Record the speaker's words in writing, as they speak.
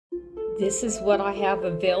This is what I have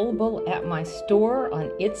available at my store on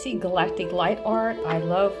Etsy, Galactic Light Art. I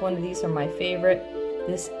love one of these, are my favorite.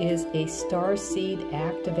 This is a star seed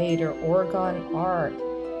activator, Orgone art.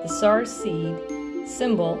 The star seed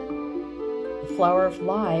symbol, the flower of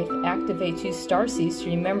life, activates you star seeds to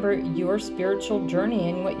remember your spiritual journey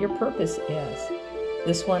and what your purpose is.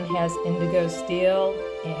 This one has indigo steel.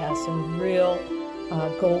 It has some real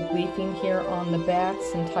gold leafing here on the back,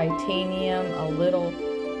 some titanium, a little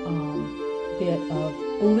bit of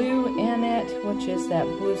blue in it, which is that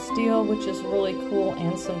blue steel, which is really cool,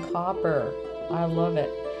 and some copper. I love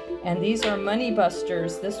it. And these are money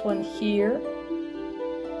busters. This one here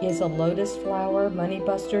is a lotus flower money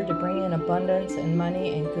buster to bring in abundance and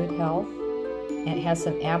money and good health. And it has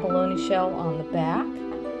some abalone shell on the back.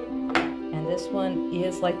 And this one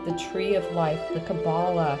is like the tree of life, the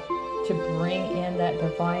Kabbalah, to bring in that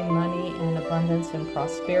divine money and abundance and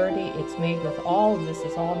prosperity. It's made with all of this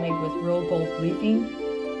is all made with real gold leafing,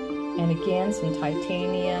 and again some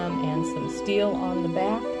titanium and some steel on the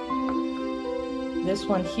back. This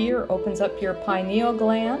one here opens up your pineal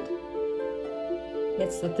gland.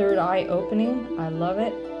 It's the third eye opening. I love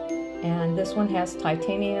it. And this one has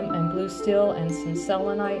titanium and blue steel and some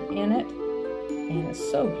selenite in it, and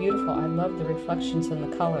it's so beautiful. I love the reflections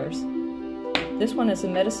and the colors. This one is a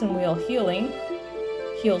medicine wheel healing,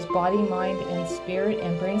 heals body, mind, and spirit,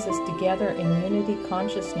 and brings us together in unity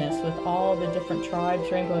consciousness with all the different tribes,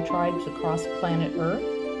 rainbow tribes across planet Earth.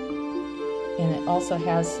 And it also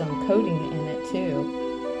has some coating in it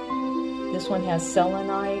too. This one has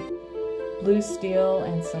selenite, blue steel,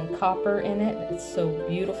 and some copper in it. It's so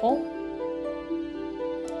beautiful.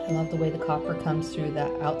 I love the way the copper comes through the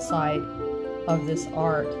outside of this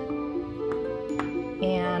art.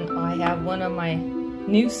 And I have one of my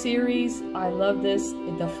new series. I love this,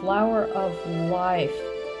 the Flower of Life.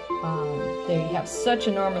 They have such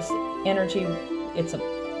enormous energy. It's a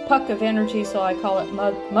puck of energy, so I call it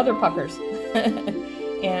mother puckers.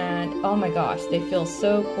 And oh my gosh, they feel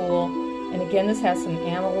so cool. And again, this has some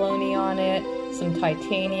abalone on it, some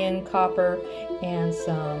titanium, copper, and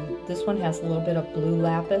some, this one has a little bit of blue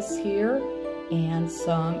lapis here, and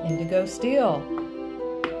some indigo steel.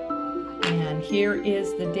 And here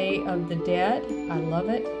is the Day of the Dead. I love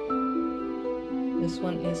it. This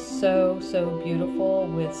one is so, so beautiful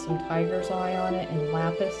with some tiger's eye on it and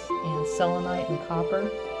lapis and selenite and copper.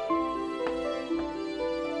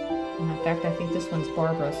 And in fact, I think this one's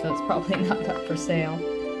Barbara, so it's probably not up for sale.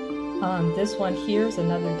 This one here is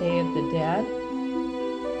another Day of the Dead.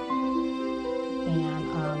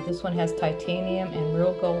 And this one has titanium and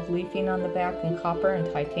real gold leafing on the back, and copper and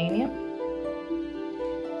titanium.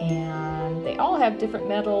 And they all have different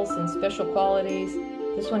metals and special qualities.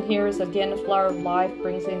 This one here is again a flower of life,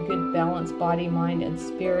 brings in good balance, body, mind, and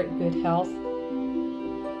spirit, good health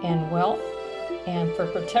and wealth. And for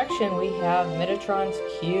protection, we have Metatron's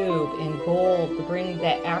cube in gold to bring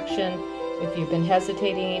that action if you've been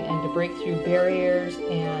hesitating, and to break through barriers.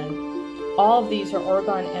 And all of these are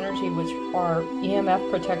Orgone energy, which are EMF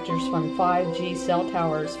protectors from 5G cell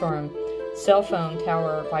towers, from cell phone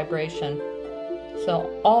tower vibration.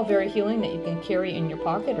 So all very healing that you can carry in your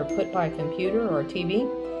pocket or put by a computer or a TV.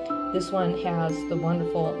 This one has the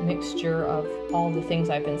wonderful mixture of all the things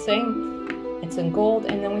I've been saying. It's in gold.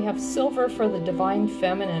 And then we have silver for the divine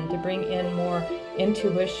feminine to bring in more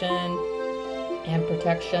intuition and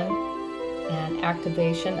protection and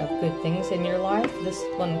activation of good things in your life. This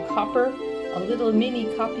one, copper, a little mini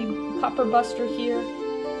copper buster here.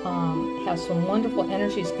 Has some wonderful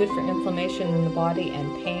energies, good for inflammation in the body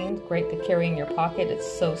and pain, great to carry in your pocket. It's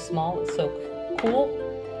so small, it's so cool.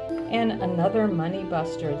 And another money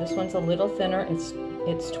buster. This one's a little thinner.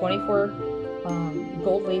 It's 24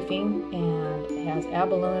 gold leafing, and it has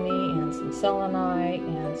abalone and some selenite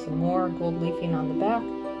and some more gold leafing on the back.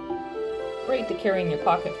 Great to carry in your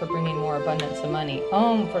pocket for bringing more abundance and money.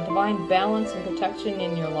 For divine balance and protection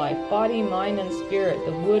in your life, body, mind, and spirit.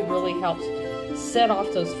 The wood really helps set off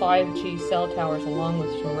those 5G cell towers along with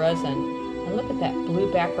some resin. And look at that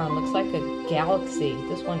blue background, looks like a galaxy.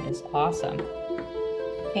 This one is awesome.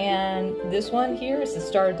 And this one here is the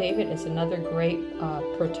Star of David. It's another great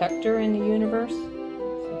protector in the universe.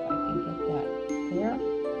 Let's see if I can get that here.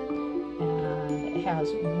 And it has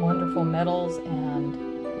wonderful metals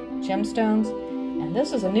and gemstones. And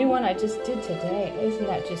this is a new one I just did today. Isn't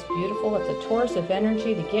that just beautiful? It's a Taurus of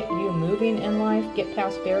energy to get you moving in life, get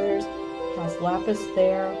past barriers. Has lapis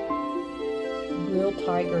there, real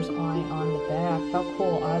tiger's eye on the back. How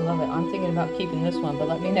cool. I love it. I'm thinking about keeping this one, but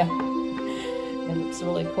let me know. It looks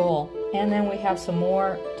really cool. And then we have some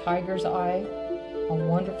more tiger's eye, a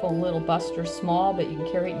wonderful little buster, small, but you can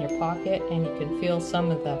carry it in your pocket, and you can feel some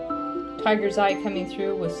of the tiger's eye coming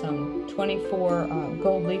through with some 24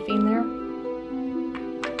 gold leafing there.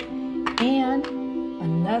 And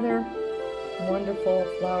another wonderful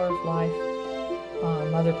Flower of Life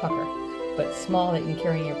Mother Pucker, but small that you can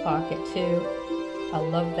carry in your pocket too. I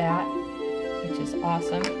love that, which is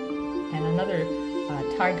awesome. And another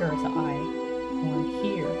tiger's eye one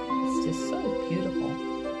here. It's just so beautiful.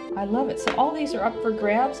 I love it. So all these are up for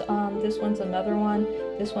grabs. This one's another one.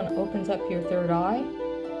 This one opens up your third eye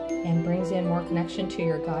and brings in more connection to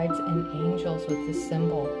your guides and angels with this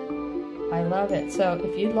symbol. I love it. So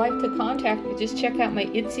if you'd like to contact me, just check out my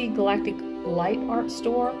Etsy Galactic Light Art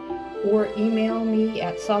store, or email me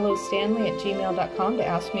at salostanley@gmail.com to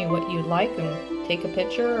ask me what you'd like and take a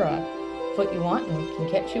picture of what you want, and we can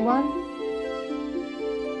get you one.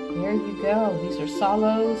 There you go. These are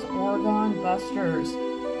Salo's Orgone Busters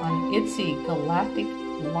on Etsy Galactic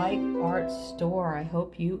Light Art store. I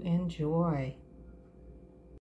hope you enjoy.